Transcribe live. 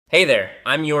Hey there,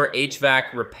 I'm your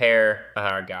HVAC repair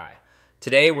guy.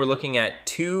 Today we're looking at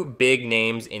two big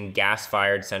names in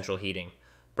gas-fired central heating,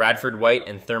 Bradford White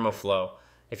and Thermoflo.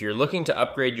 If you're looking to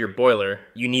upgrade your boiler,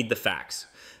 you need the facts.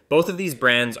 Both of these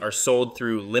brands are sold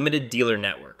through limited dealer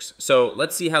networks, so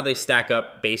let's see how they stack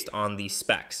up based on these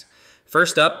specs.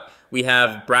 First up, we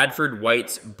have Bradford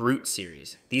White's Brute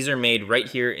Series. These are made right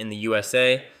here in the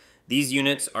USA. These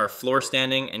units are floor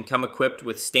standing and come equipped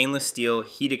with stainless steel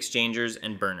heat exchangers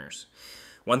and burners.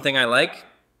 One thing I like,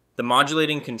 the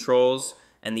modulating controls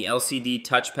and the LCD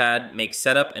touchpad make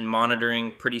setup and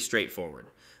monitoring pretty straightforward.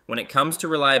 When it comes to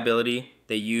reliability,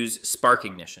 they use spark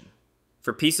ignition.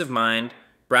 For peace of mind,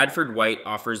 Bradford White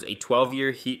offers a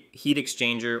 12-year heat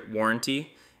exchanger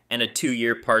warranty and a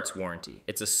 2-year parts warranty.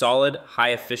 It's a solid,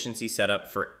 high-efficiency setup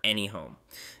for any home.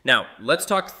 Now, let's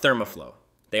talk Thermoflo.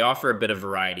 They offer a bit of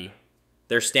variety.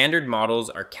 Their standard models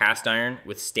are cast iron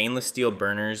with stainless steel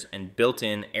burners and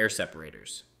built-in air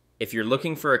separators. If you're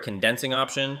looking for a condensing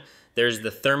option, there's the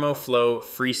Thermoflo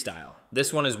Freestyle.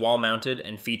 This one is wall-mounted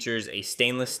and features a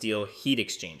stainless steel heat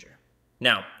exchanger.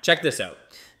 Now, check this out.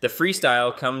 The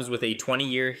Freestyle comes with a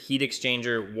 20-year heat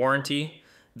exchanger warranty,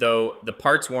 though the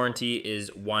parts warranty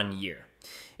is 1 year.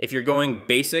 If you're going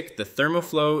basic, the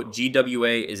Thermoflo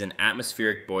GWA is an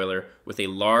atmospheric boiler with a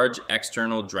large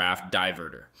external draft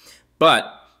diverter.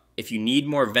 But if you need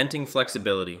more venting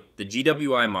flexibility, the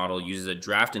GWI model uses a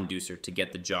draft inducer to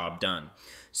get the job done.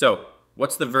 So,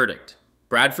 what's the verdict?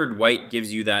 Bradford White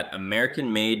gives you that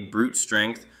American-made brute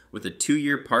strength with a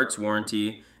 2-year parts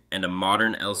warranty and a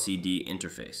modern LCD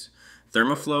interface.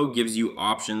 Thermoflo gives you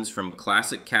options from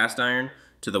classic cast iron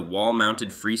to the wall-mounted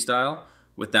Freestyle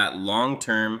with that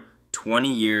long-term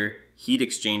 20-year heat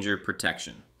exchanger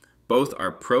protection. Both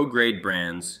are pro-grade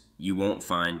brands you won't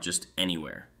find just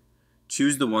anywhere.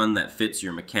 Choose the one that fits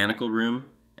your mechanical room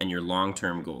and your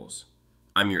long-term goals.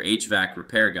 I'm your HVAC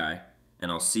repair guy, and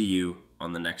I'll see you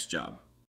on the next job.